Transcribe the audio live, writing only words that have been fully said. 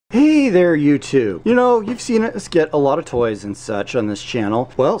Hey there, YouTube. You know, you've seen us get a lot of toys and such on this channel.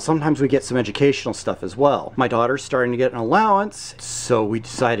 Well, sometimes we get some educational stuff as well. My daughter's starting to get an allowance, so we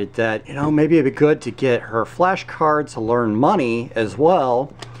decided that, you know, maybe it'd be good to get her flashcards to learn money as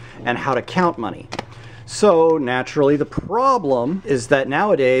well and how to count money. So naturally, the problem is that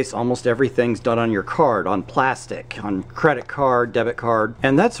nowadays almost everything's done on your card, on plastic, on credit card, debit card,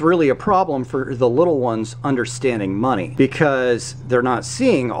 and that's really a problem for the little ones understanding money because they're not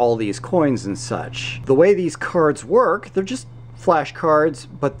seeing all these coins and such. The way these cards work, they're just flashcards,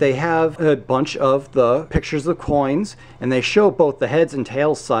 but they have a bunch of the pictures of coins, and they show both the heads and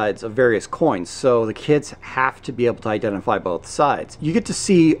tail sides of various coins, so the kids have to be able to identify both sides. You get to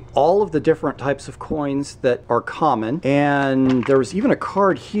see all of the different types of coins that are common, and there was even a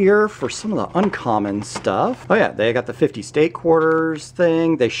card here for some of the uncommon stuff. Oh yeah, they got the 50 state quarters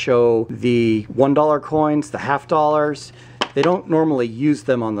thing. They show the $1 coins, the half dollars. They don't normally use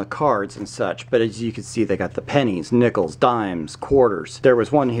them on the cards and such, but as you can see, they got the pennies, nickels, dimes, quarters. There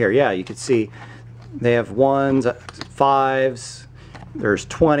was one here, yeah, you could see they have ones, fives, there's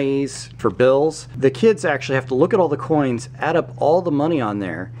 20s for bills. The kids actually have to look at all the coins, add up all the money on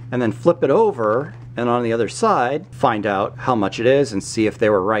there, and then flip it over, and on the other side, find out how much it is and see if they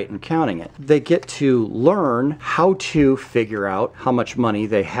were right in counting it. They get to learn how to figure out how much money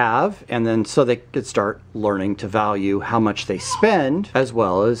they have, and then so they could start learning to value how much they spend, as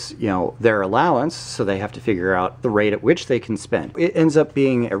well as, you know, their allowance, so they have to figure out the rate at which they can spend. It ends up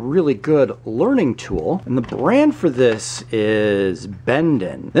being a really good learning tool, and the brand for this is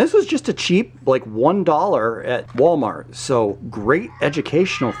Bendon. This was just a cheap, like $1 at Walmart, so great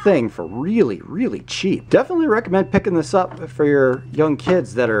educational thing for really, really cheap. Definitely recommend picking this up for your young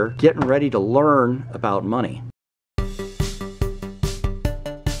kids that are getting ready to learn about money.